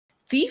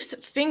Thieves'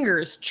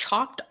 fingers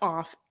chopped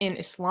off in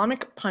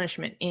Islamic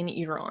punishment in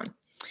Iran.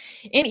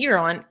 In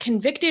Iran,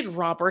 convicted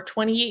robber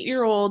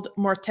 28-year-old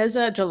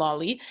Morteza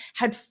Jalali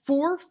had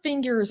 4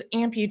 fingers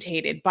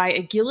amputated by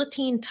a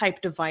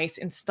guillotine-type device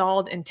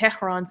installed in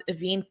Tehran's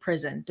Evin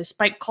prison,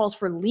 despite calls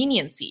for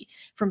leniency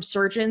from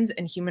surgeons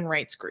and human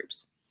rights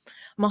groups.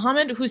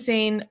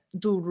 Mohammad-Hussein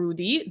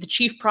Doroudi, the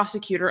chief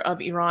prosecutor of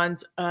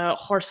Iran's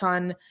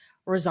Khorasan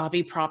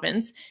Razavi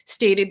province,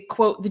 stated,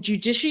 quote, "The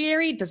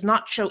judiciary does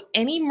not show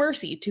any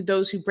mercy to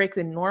those who break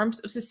the norms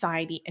of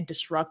society and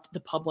disrupt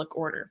the public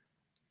order."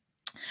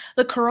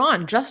 The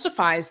Quran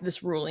justifies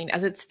this ruling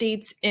as it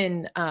states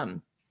in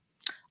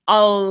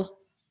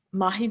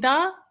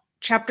Al-Ma'idah,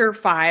 chapter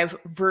 5,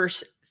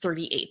 verse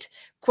 38.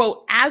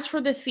 Quote, "As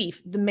for the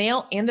thief, the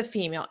male and the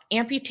female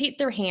amputate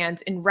their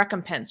hands in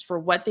recompense for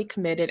what they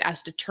committed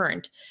as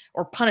deterrent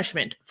or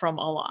punishment from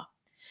Allah."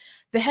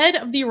 The head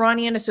of the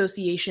Iranian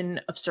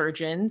Association of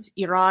Surgeons,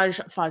 Iraj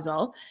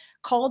Fazel,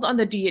 called on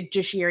the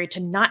judiciary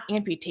to not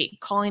amputate,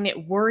 calling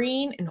it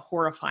worrying and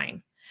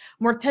horrifying.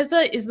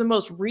 Morteza is the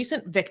most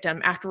recent victim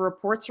after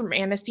reports from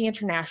Amnesty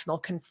International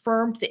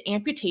confirmed the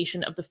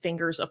amputation of the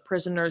fingers of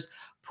prisoners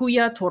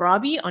Pouya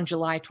Torabi on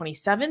July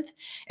 27th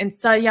and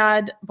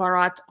Sayad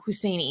Barat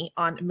Hosseini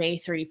on May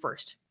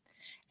 31st.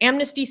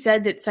 Amnesty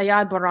said that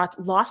Sayad Barat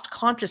lost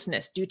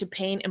consciousness due to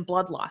pain and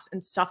blood loss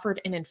and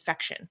suffered an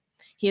infection.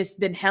 He has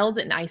been held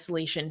in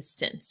isolation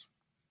since.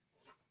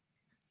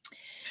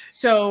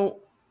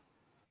 So,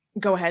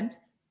 go ahead.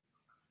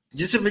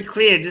 Just to be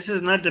clear, this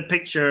is not the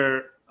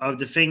picture of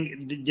the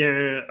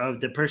finger of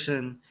the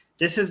person.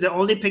 This is the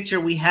only picture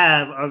we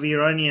have of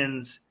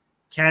Iranians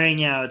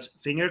carrying out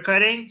finger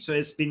cutting. So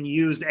it's been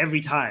used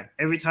every time.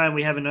 Every time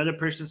we have another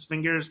person's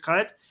fingers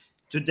cut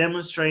to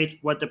demonstrate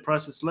what the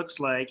process looks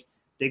like,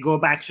 they go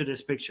back to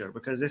this picture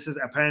because this is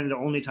apparently the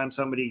only time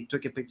somebody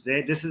took a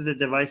picture. This is the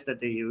device that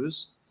they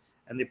use,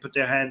 and they put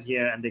their hand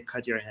here and they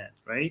cut your hand,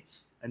 right?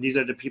 And these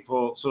are the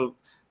people. So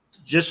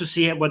just to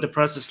see what the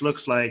process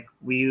looks like,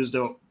 we use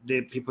the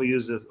people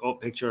use this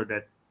old picture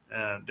that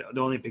the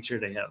only picture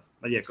they have.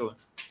 But yeah, go on.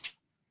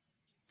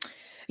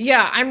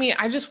 Yeah, I mean,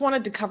 I just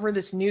wanted to cover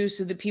this news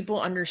so that people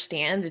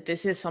understand that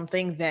this is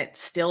something that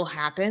still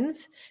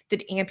happens,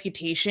 that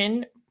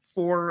amputation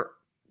for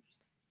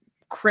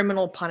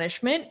criminal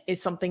punishment is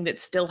something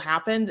that still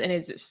happens and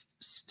is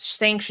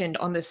sanctioned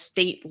on the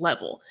state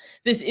level.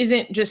 This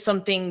isn't just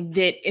something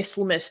that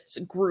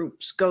Islamist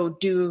groups go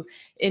do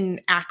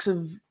in acts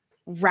of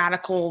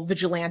radical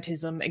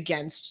vigilantism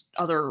against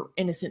other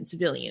innocent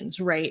civilians,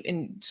 right?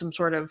 In some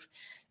sort of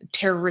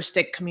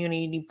terroristic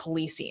community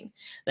policing.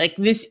 Like,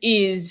 this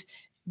is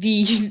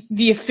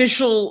the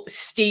official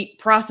state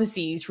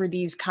processes for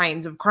these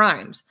kinds of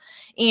crimes.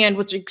 And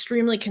what's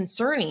extremely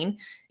concerning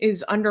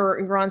is under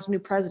Iran's new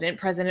president,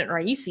 President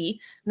Raisi,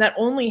 not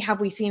only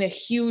have we seen a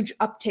huge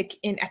uptick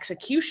in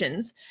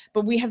executions,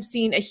 but we have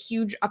seen a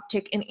huge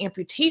uptick in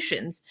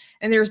amputations.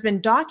 And there's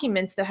been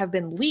documents that have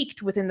been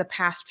leaked within the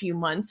past few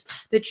months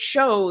that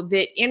show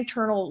that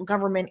internal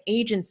government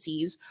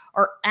agencies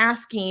are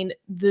asking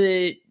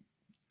the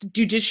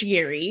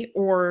judiciary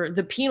or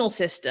the penal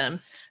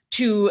system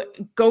to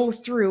go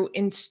through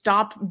and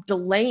stop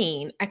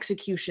delaying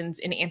executions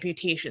and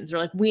amputations. They're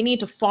like, we need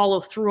to follow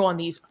through on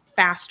these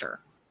faster.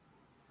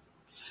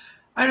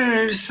 I don't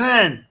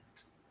understand.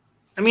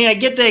 I mean, I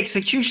get the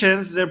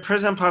executions. The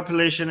prison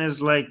population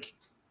is like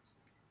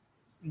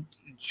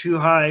too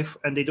high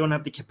and they don't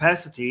have the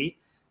capacity.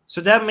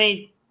 So that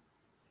made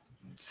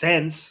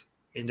sense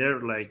in their,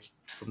 like,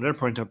 from their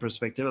point of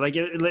perspective. I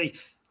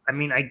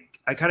mean,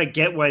 I kind of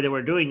get why they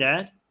were doing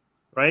that,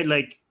 right?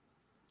 Like,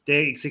 the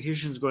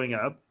execution's going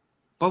up.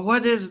 But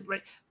what is,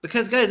 like,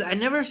 because guys, I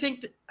never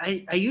think that,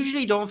 I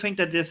usually don't think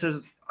that this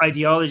is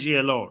ideology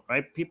alone,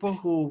 right? People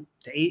who,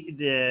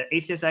 the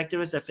atheist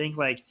activists that think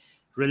like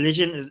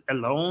religion is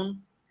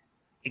alone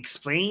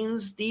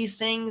explains these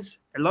things,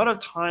 a lot of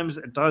times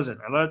it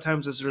doesn't. A lot of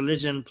times it's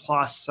religion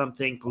plus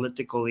something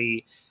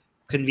politically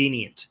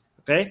convenient,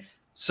 okay?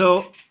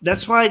 So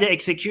that's why the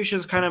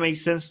executions kind of make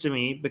sense to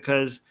me,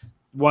 because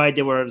why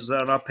there was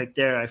an uptick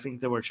there. I think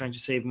they were trying to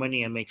save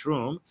money and make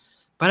room.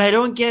 But I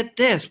don't get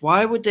this.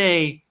 Why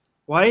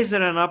is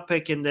there an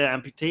uptick in the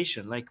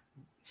amputation? Like,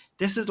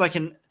 this is like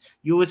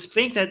you would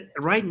think that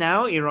right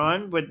now,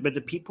 Iran, with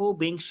the people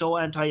being so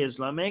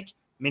anti-Islamic,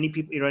 many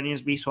people,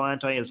 Iranians being so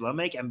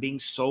anti-Islamic and being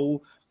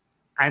so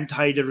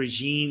anti the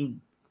regime,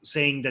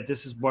 saying that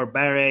this is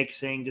barbaric,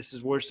 saying this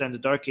is worse than the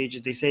Dark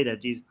Ages. They say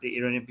that, the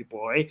Iranian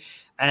people, right?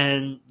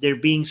 And there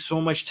being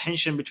so much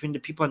tension between the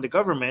people and the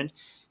government,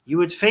 you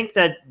would think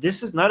that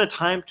this is not a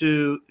time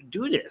to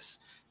do this.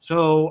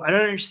 So I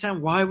don't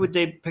understand, why would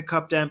they pick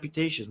up the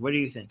amputations? What do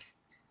you think?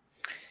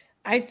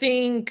 I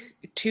think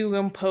to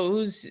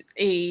impose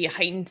a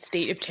heightened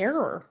state of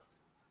terror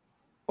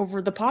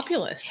over the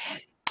populace.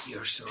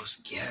 You're so,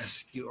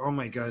 yes. Oh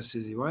my God,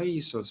 Susie, why are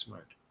you so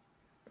smart?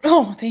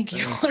 Oh, thank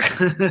you.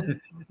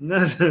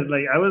 No,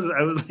 like I was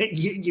like,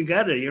 you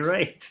got it. You're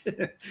right.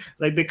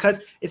 Like, because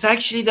it's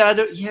actually the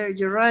other. Yeah,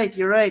 you're right.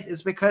 You're right.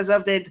 It's because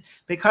of that.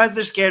 Because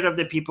they're scared of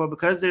the people.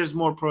 Because there's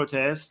more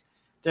protests.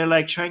 They're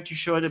like trying to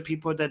show the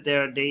people that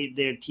their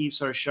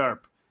teeth are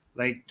sharp.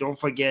 Like, don't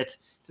forget.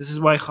 This is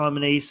why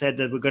Khamenei said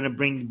that we're going to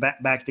bring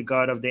back the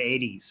God of the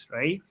 80s,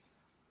 right?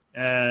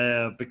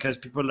 Because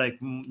people like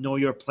know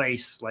your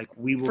place. Like,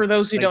 we will. For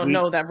those who like, don't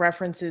know, that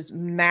references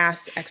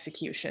mass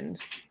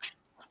executions.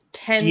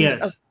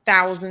 Tens of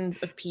thousands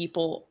of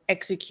people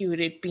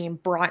executed, being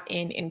brought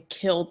in and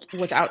killed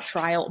without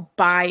trial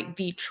by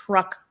the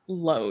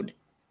truckload.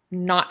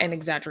 Not an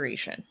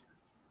exaggeration.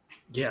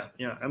 Yeah,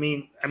 yeah. I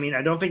mean,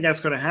 I don't think that's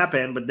going to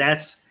happen, but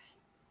that's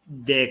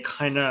the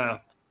kind of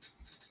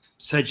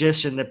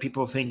suggestion that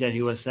people think that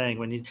he was saying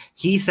when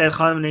he said,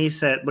 Khamenei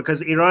said,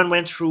 because Iran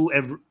went through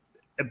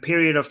a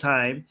period of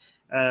time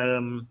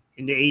in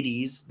the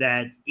 80s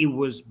that it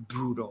was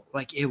brutal.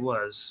 Like, it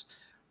was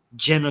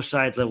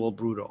genocide level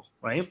brutal,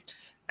 right?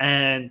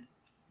 And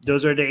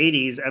those are the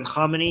 80s. And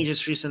Khamenei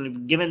just recently,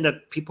 given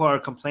that people are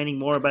complaining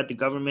more about the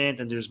government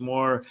and there's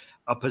more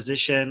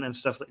opposition and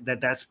stuff like that,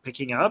 that's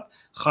picking up.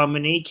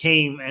 Khamenei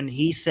came and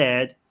he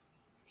said,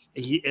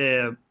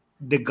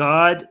 the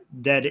God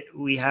that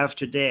we have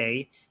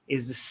today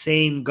is the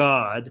same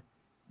God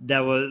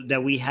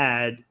that we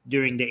had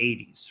during the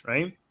 80s,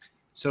 right?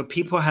 So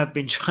people have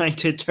been trying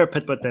to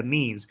interpret what that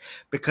means,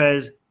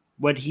 because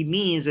what he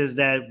means is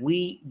that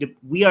we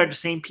are the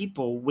same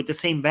people with the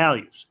same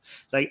values.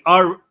 Like,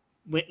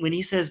 when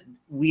he says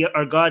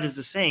our God is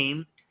the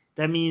same,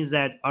 that means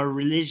that our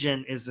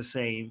religion is the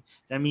same.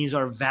 That means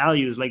our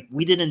values, like,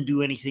 we didn't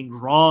do anything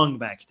wrong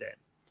back then.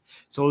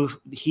 So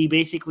he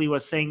basically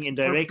was saying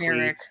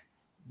indirectly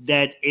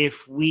that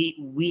if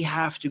we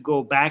have to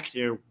go back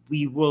there,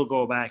 we will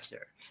go back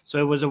there. So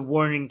it was a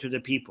warning to the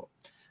people.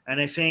 And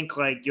I think,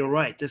 like, you're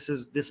right. This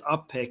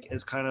uppick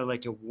is kind of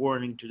like a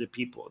warning to the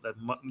people that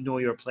know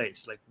your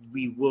place. Like,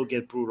 we will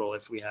get brutal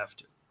if we have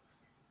to.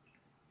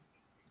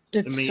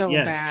 It's so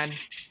bad.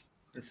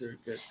 That's very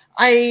good.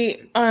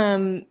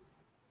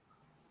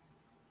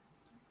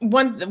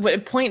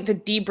 One point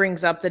that Dee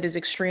brings up that is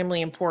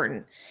extremely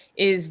important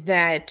is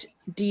that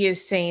Dee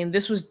is saying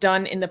this was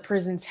done in the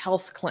prison's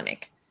health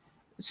clinic.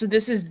 So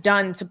this is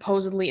done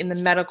supposedly in the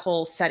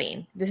medical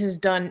setting. This is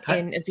done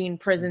in Evin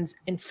prison's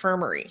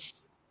infirmary,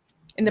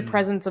 in the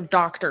presence of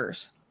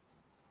doctors.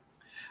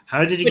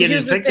 How did he get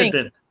infected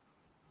then?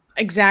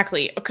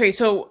 Exactly. Okay,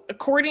 so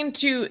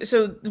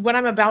what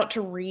I'm about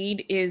to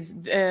read is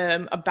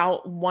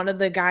about one of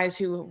the guys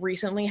who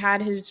recently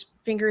had his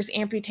fingers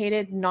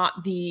amputated,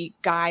 not the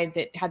guy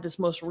that had this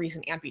most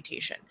recent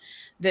amputation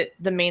that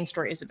the main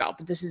story is about,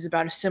 but this is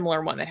about a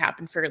similar one that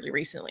happened fairly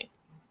recently.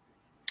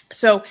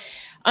 So,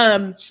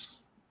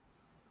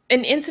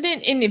 an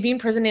incident in Evin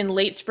prison in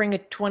late spring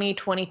of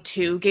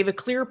 2022 gave a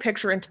clear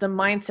picture into the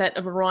mindset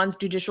of Iran's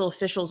judicial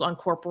officials on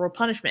corporal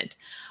punishment.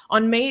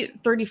 On May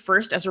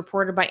 31st, as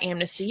reported by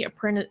Amnesty, a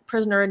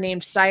prisoner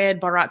named Sayad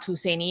Barat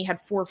Hosseini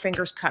had 4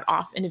 fingers cut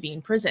off in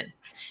Evin prison.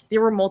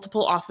 There were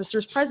multiple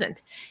officers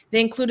present.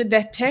 They included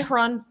the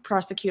Tehran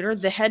prosecutor,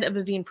 the head of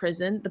Evin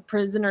prison, the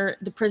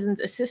prison's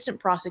assistant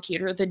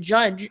prosecutor, the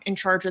judge in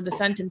charge of the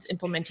sentence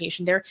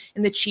implementation there,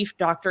 and the chief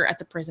doctor at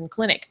the prison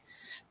clinic.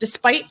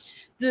 Despite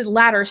the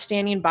latter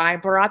standing by,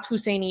 Barat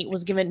Hosseini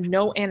was given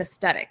no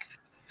anesthetic.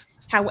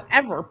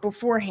 However,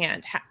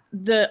 beforehand,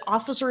 the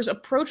officers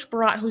approached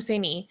Barat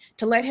Hosseini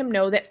to let him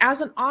know that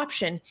as an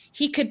option,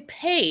 he could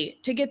pay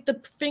to get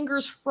the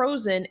fingers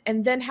frozen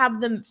and then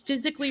have them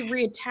physically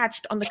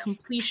reattached on the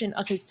completion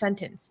of his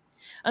sentence.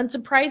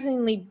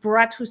 Unsurprisingly,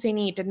 Barat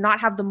Hosseini did not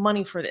have the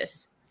money for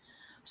this.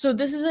 So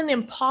this is an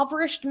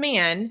impoverished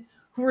man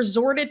who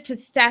resorted to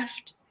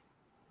theft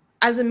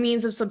as a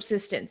means of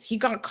subsistence. He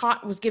got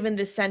caught, was given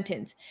this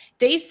sentence.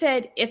 They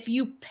said, if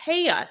you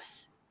pay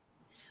us,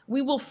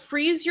 we will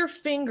freeze your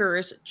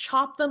fingers,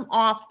 chop them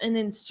off, and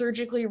then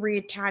surgically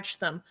reattach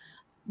them.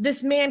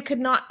 This man could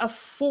not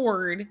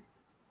afford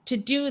to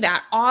do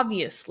that,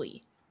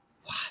 obviously.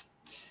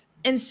 What?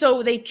 And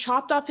so they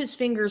chopped off his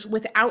fingers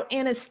without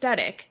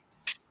anesthetic,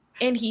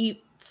 and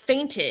he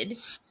fainted,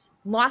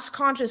 lost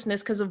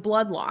consciousness because of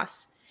blood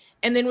loss,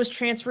 and then was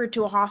transferred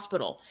to a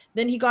hospital.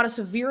 Then he got a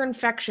severe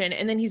infection,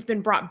 and then he's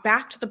been brought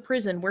back to the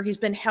prison where he's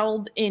been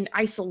held in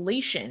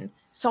isolation,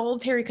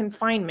 solitary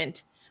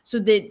confinement, so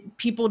that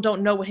people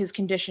don't know what his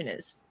condition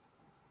is.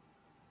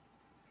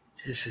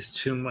 This is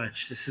too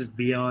much. This is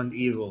beyond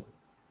evil.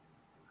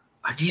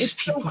 Are these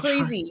people so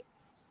crazy?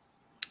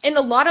 And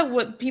a lot of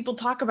what people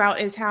talk about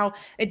is how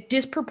a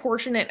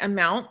disproportionate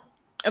amount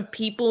of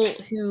people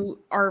who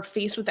are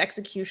faced with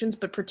executions,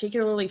 but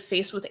particularly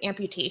faced with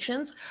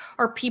amputations,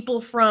 are people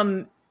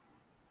from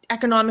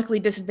economically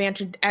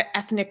disadvantaged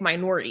ethnic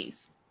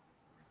minorities.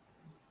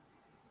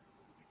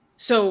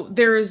 So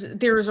there's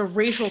a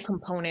racial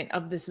component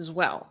of this as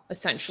well,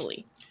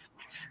 essentially.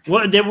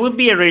 Well, there would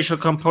be a racial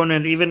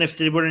component even if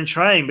they weren't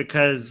trying,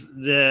 because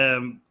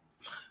the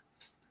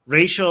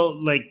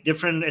racial, like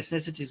different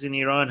ethnicities in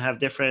Iran have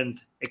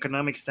different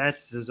economic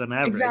statuses on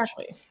average.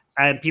 Exactly.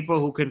 And people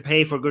who can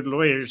pay for good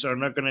lawyers are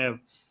not going to,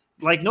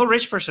 like, no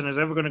rich person is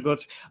ever going to go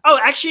through. Oh,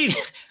 actually,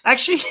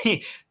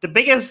 the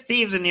biggest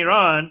thieves in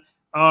Iran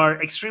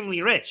are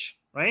extremely rich,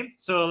 right?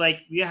 So,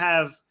 like, you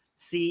have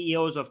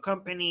CEOs of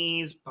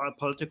companies,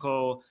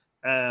 political,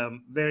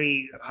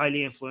 very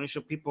highly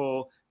influential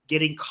people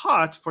getting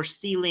caught for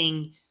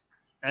stealing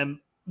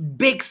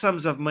big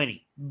sums of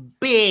money,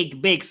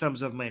 big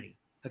sums of money.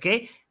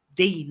 Okay,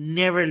 they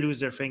never lose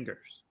their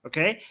fingers.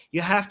 Okay,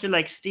 you have to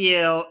like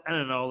steal, I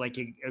don't know, like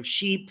a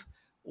sheep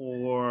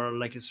or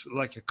like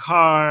a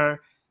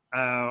car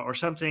or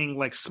something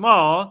like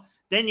small,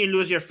 then you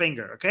lose your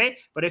finger. Okay,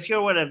 but if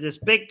you're one of this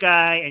big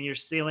guy and you're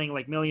stealing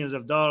like millions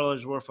of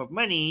dollars worth of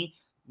money,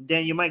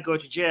 then you might go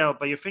to jail,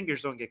 but your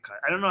fingers don't get cut.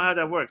 I don't know how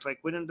that works. Like,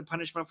 wouldn't the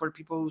punishment for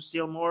people who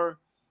steal more,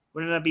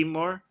 wouldn't that be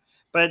more?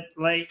 But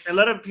like a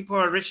lot of people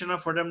are rich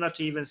enough for them not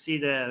to even see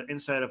the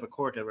inside of a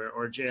court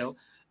or jail.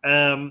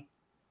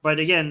 But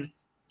again,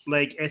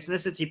 like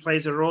ethnicity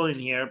plays a role in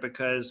here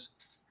because,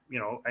 you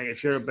know,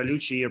 if you're a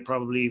Baluchi, you're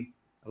probably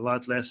a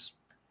lot less.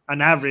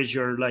 On average,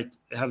 you're like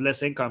have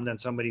less income than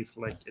somebody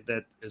like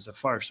that is a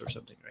Fars or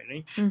something,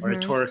 right? Mm-hmm. Or a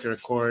Turk or a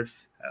Kurd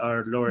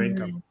or lower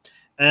income.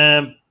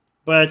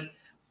 But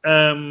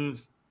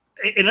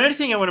another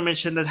thing I want to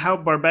mention that how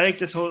barbaric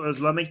this whole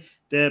Islamic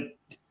the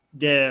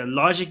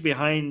logic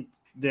behind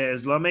the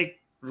Islamic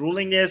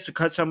ruling is to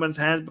cut someone's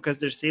hands because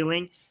they're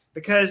stealing.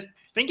 Because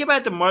think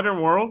about the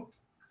modern world.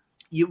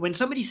 When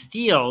somebody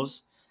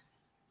steals,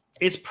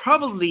 it's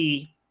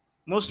probably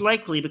most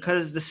likely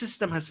because the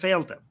system has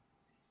failed them.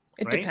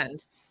 It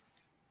depends.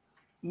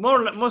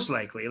 Most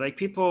likely, like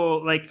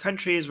people, like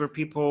countries where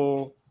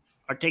people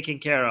are taken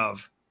care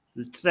of,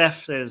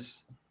 theft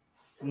is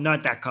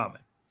not that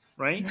common,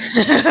 right?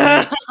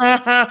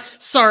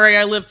 Sorry,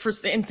 I lived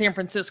in San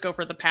Francisco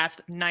for the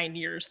past 9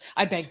 years.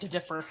 I beg to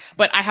differ,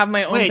 but I have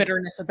my own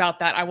bitterness about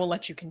that. I will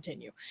let you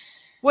continue.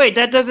 Wait,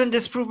 that doesn't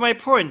disprove my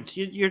point.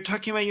 You're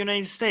talking about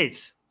United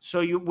States.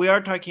 So we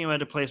are talking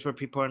about a place where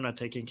people are not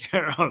taken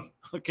care of.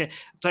 Okay.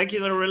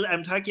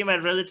 I'm talking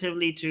about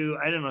relatively to,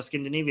 I don't know,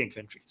 Scandinavian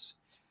countries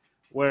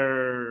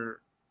where,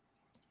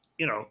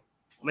 you know,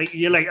 like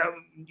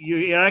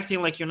you're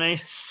acting like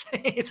United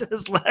States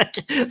is like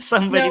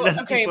somebody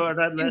that people are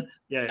not less.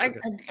 Yeah. Okay.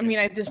 I mean,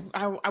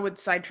 I would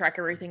sidetrack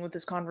everything with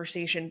this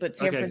conversation, but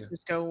San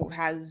Francisco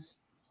has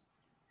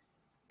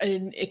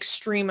an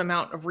extreme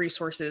amount of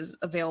resources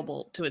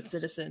available to its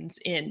citizens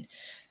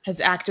has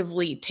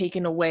actively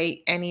taken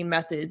away any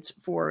methods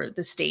for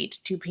the state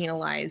to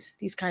penalize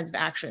these kinds of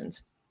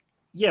actions.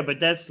 Yeah,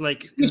 but that's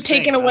like we've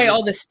taken away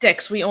all the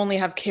sticks. We only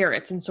have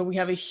carrots, and so we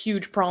have a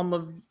huge problem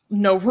of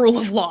no rule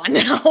of law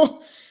now.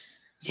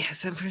 Yeah,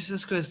 San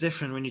Francisco is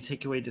different when you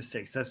take away the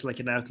sticks. That's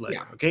like an outlier.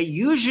 Yeah. Okay,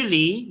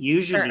 usually,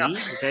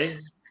 okay.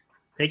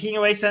 Taking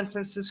away San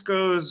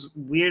Francisco's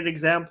weird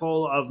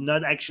example of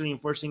not actually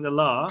enforcing the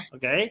law,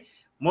 okay?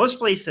 Most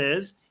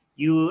places,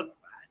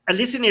 at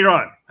least in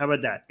Iran, how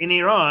about that? In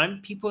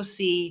Iran, people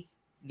see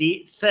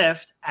the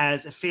theft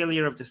as a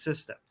failure of the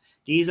system.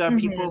 These are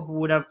people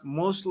who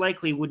most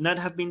likely would not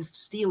have been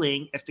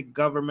stealing if the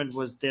government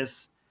was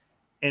this,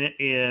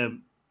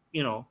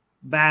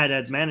 bad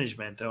at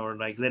management or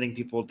like letting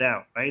people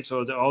down, right?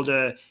 So all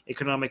the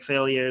economic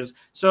failures.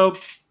 So,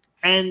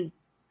 and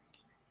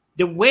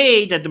the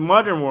way that the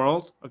modern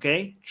world,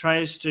 okay,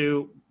 tries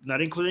to,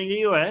 not including the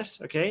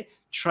US, okay,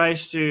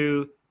 tries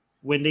to,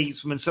 when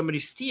somebody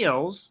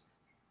steals,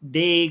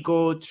 they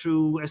go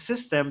through a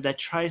system that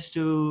tries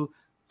to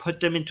put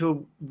them into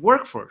a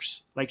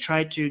workforce, like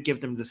try to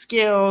give them the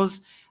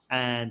skills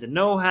and the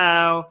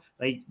know-how.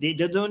 Like they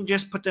don't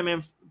just put them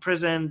in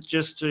prison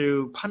just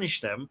to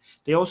punish them.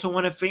 They also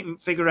want to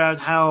figure out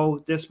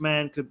how this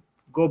man could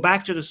go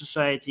back to the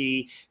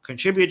society,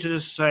 contribute to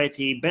the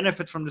society,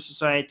 benefit from the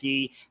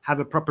society, have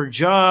a proper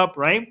job,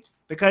 right?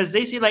 Because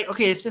they see like,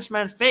 okay, if this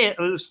man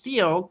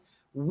steal,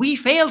 we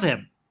failed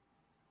him.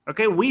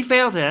 Okay, we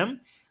failed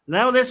him.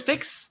 Now let's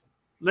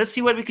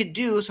see what we could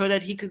do so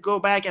that he could go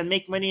back and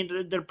make money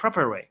in the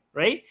proper way,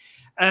 right?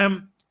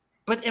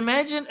 But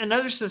imagine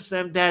another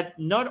system that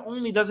not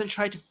only doesn't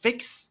try to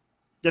fix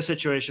the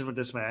situation with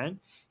this man,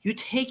 you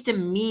take the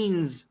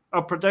means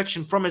of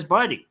production from his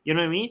body. You know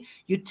what I mean?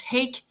 You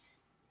take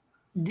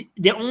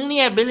the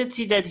only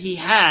ability that he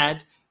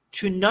had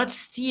to not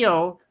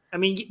steal. I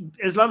mean,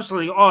 Islam's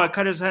like, oh, I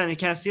cut his hand, he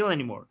can't steal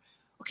anymore.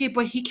 Okay,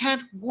 but he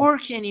can't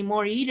work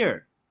anymore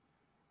either.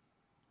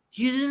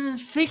 You didn't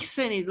fix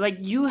any. Like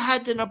you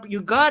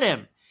got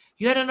him.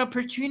 You had an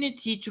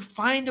opportunity to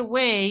find a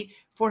way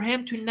for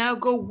him to now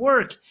go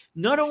work.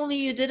 Not only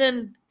you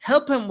didn't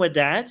help him with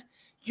that,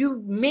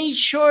 you made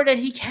sure that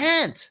he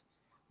can't.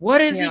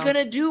 What is he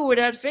gonna do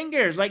without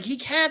fingers? Like he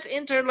can't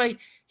enter. Like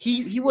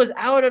he was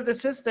out of the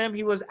system.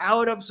 He was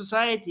out of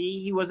society.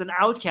 He was an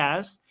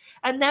outcast,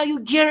 and now you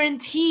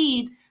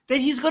guaranteed that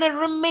he's gonna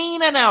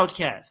remain an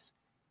outcast.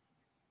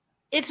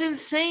 It's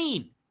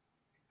insane.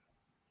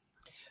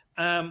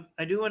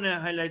 I do want to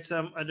highlight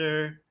some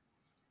other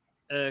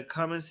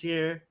comments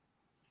here.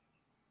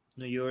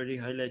 No, you already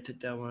highlighted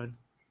that one.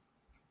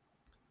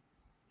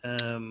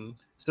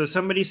 So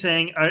somebody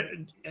saying,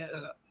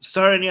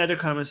 start any other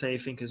comments that you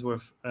think is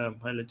worth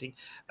highlighting.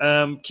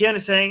 Kian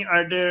is saying,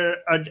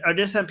 are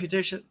this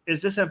amputation,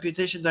 is this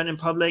amputation done in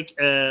public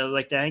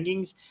like the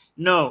hangings?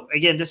 No,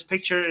 again, this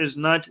picture is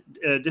not,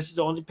 this is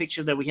the only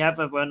picture that we have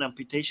of an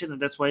amputation,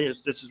 and that's why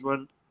this is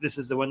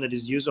the one that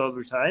is used all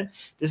the time.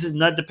 This is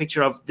not the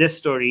picture of this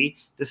story.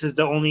 This is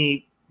the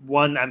only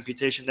one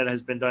amputation that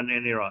has been done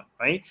in Iran,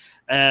 right?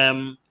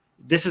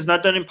 This is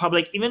not done in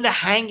public. Even the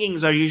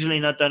hangings are usually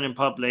not done in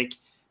public.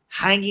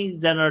 Hangings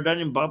that are done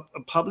in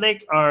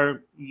public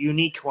are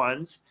unique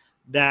ones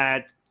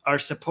that are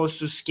supposed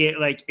to scare,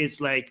 like it's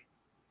like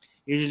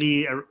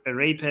usually a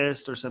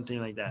rapist or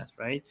something like that,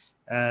 right?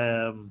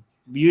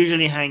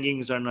 Usually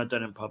hangings are not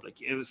done in public.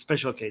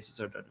 Special cases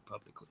are done in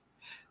publicly.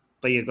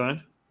 But you're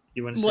gone?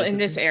 You want to say well, in something?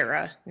 this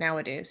era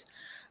nowadays.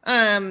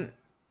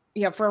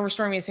 Yeah, Forever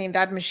Stormy is saying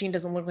that machine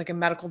doesn't look like a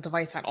medical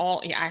device at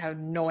all. Yeah, I have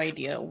no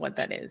idea what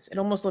that is. It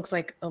almost looks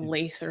like a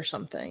lathe or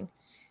something.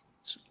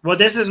 Well,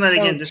 this is not, so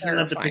again, this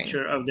terrifying. is not the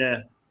picture of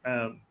the,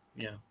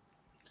 yeah.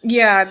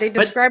 Yeah, they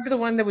described the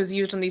one that was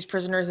used on these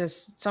prisoners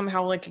as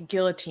somehow like a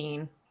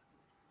guillotine.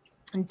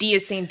 And D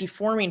is saying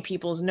deforming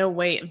people is no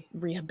way of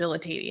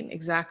rehabilitating.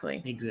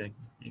 Exactly. Exactly.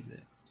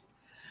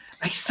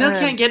 I still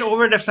can't get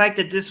over the fact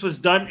that this was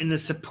done in a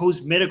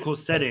supposed medical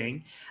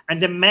setting,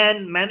 and the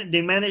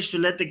they managed to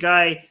let the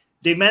guy,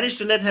 they managed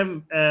to let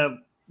him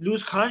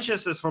lose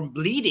consciousness from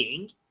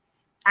bleeding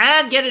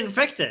and get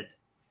infected.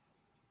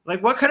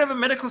 Like, what kind of a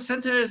medical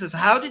center is this?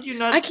 How did you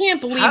not? I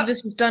can't believe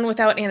this was done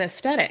without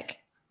anesthetic.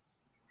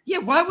 Yeah,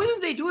 why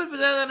wouldn't they do it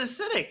without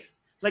anesthetics?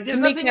 Like, there's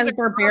to make nothing it as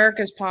barbaric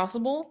as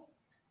possible,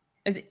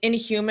 as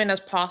inhuman as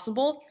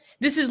possible.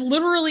 This is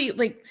literally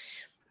like,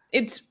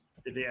 it's.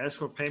 Did they ask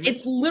for payment?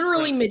 It's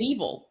literally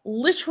medieval.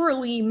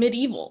 Literally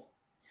medieval.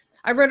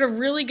 I read a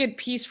really good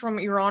piece from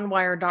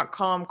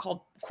IranWire.com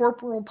called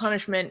Corporal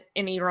Punishment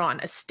in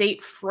Iran, a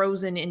State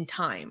Frozen in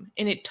Time.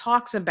 And it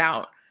talks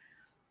about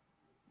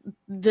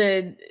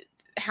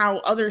how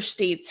other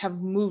states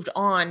have moved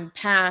on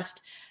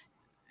past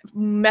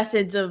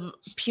methods of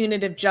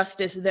punitive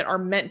justice that are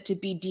meant to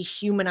be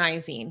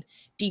dehumanizing,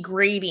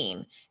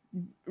 degrading,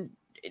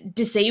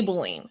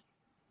 disabling,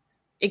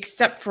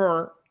 except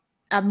for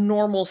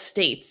abnormal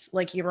states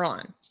like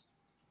Iran.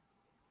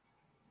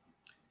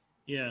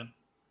 Yeah.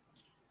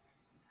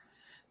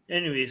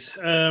 Anyways,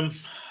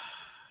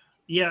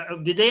 yeah,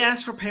 did they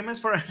ask for payments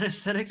for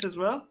anesthetics as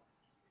well?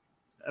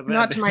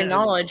 Not to my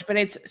knowledge, but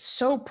it's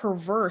so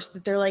perverse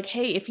that they're like,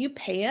 hey, if you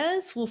pay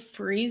us, we'll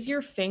freeze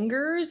your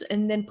fingers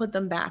and then put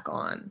them back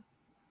on.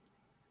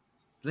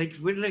 Like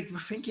we're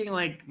thinking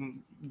like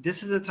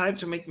this is a time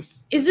to make.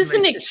 Is this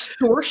an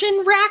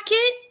extortion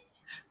racket?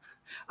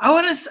 I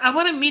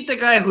want to meet the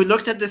guy who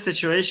looked at this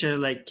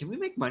situation like, can we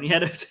make money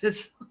out of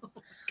this?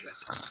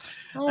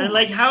 And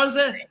like, how is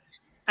it?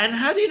 And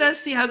how do you not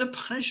see how the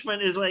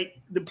punishment is like?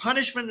 The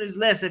punishment is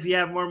less if you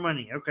have more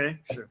money. Okay,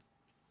 sure.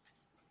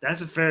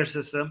 That's a fair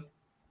system.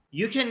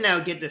 You can now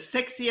get the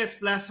sexiest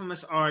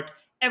blasphemous art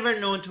ever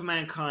known to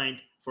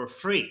mankind for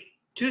free.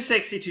 Too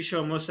sexy to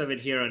show most of it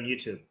here on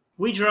YouTube.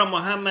 We draw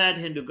Muhammad,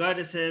 Hindu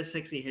goddesses,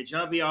 sexy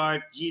hijabi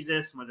art,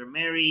 Jesus, Mother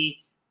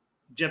Mary,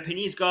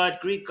 Japanese god,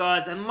 Greek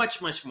gods, and much,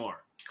 much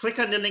more. Click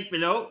on the link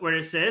below where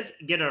it says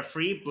get our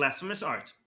free blasphemous art.